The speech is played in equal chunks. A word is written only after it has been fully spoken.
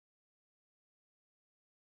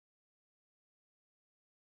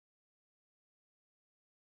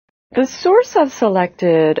The source I've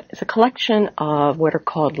selected is a collection of what are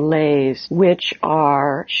called Lais, which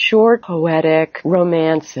are short poetic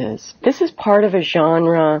romances. This is part of a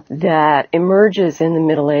genre that emerges in the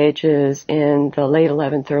Middle Ages in the late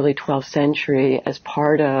 11th, early 12th century as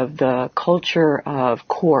part of the culture of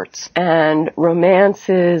courts. And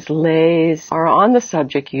romances, Lais, are on the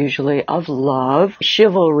subject usually of love,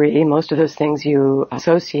 chivalry, most of those things you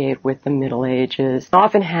associate with the Middle Ages,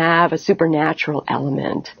 often have a supernatural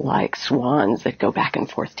element, like swans that go back and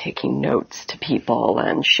forth taking notes to people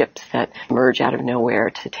and ships that emerge out of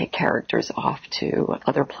nowhere to take characters off to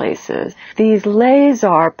other places. These Lais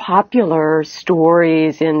are popular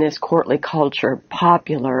stories in this courtly culture,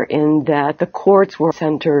 popular in that the courts were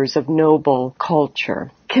centers of noble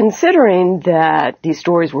culture. Considering that these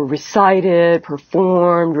stories were recited,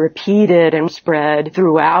 performed, repeated, and spread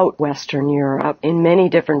throughout Western Europe in many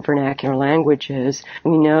different vernacular languages,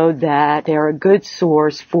 we know that they're a good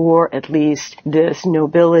source for at least this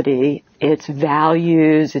nobility, its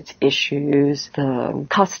values, its issues, the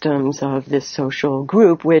customs of this social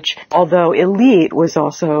group, which, although elite, was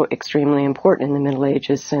also extremely important in the Middle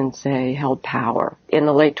Ages since they held power. In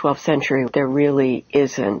the late 12th century, there really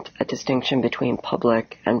isn't a distinction between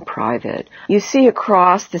public and private. You see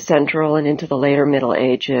across the Central and into the later Middle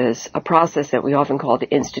Ages a process that we often call the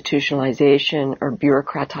institutionalization or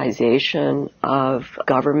bureaucratization of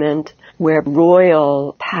government, where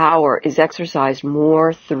royal power is exercised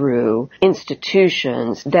more through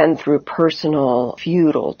institutions than through personal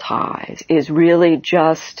feudal ties, is really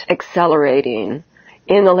just accelerating.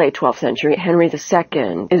 In the late 12th century, Henry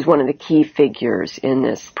II is one of the key figures in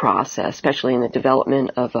this process, especially in the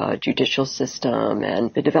development of a judicial system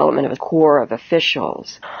and the development of a corps of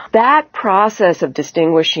officials. That process of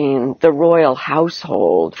distinguishing the royal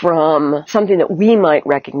household from something that we might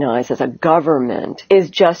recognize as a government is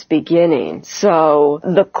just beginning. So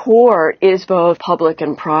the court is both public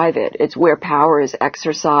and private. It's where power is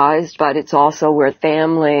exercised, but it's also where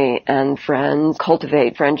family and friends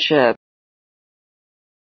cultivate friendship